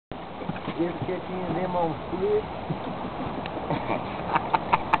You ever catch any of them on squid?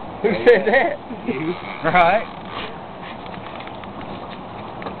 Who said that? You. Right.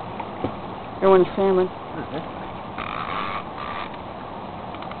 Everyone's salmon.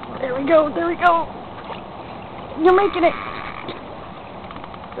 There we go, there we go. You're making it.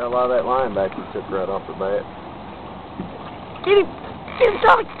 Got a lot of that line back you took right off the bat. Get him,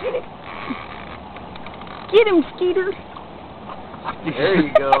 Sonic, get him. Get him, Skeeter. There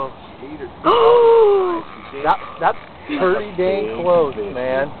you go. Skeeter. Oh! That's pretty dang close,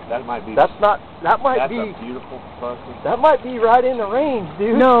 man. That might be. That might that's be. a beautiful bucket. That might be right in the range,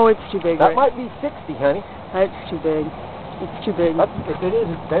 dude. No, it's too big. That right? might be 60, honey. That's too big. It's too big. If it is,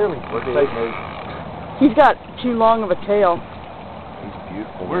 it's barely too big. He's got too long of a tail. He's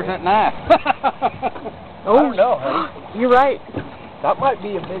beautiful. Where's that knife? Oh, I don't know, honey. You're right. That might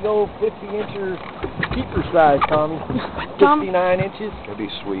be a big old 50-incher keeper size, Tommy. Tom, 59 inches. That'd be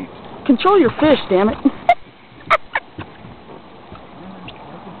sweet. control your fish, damn it.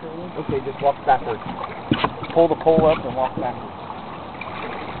 Okay, just walk backwards. Pull the pole up and walk backwards.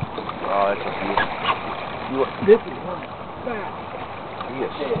 Oh, that's a beautiful. This is one fat. He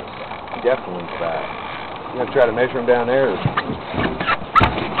is definitely fat. You gonna try to measure him down there?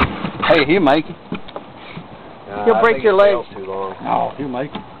 Hey, he'll make it. He'll break your leg. Too long. No, he'll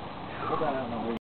make it. Hold that out.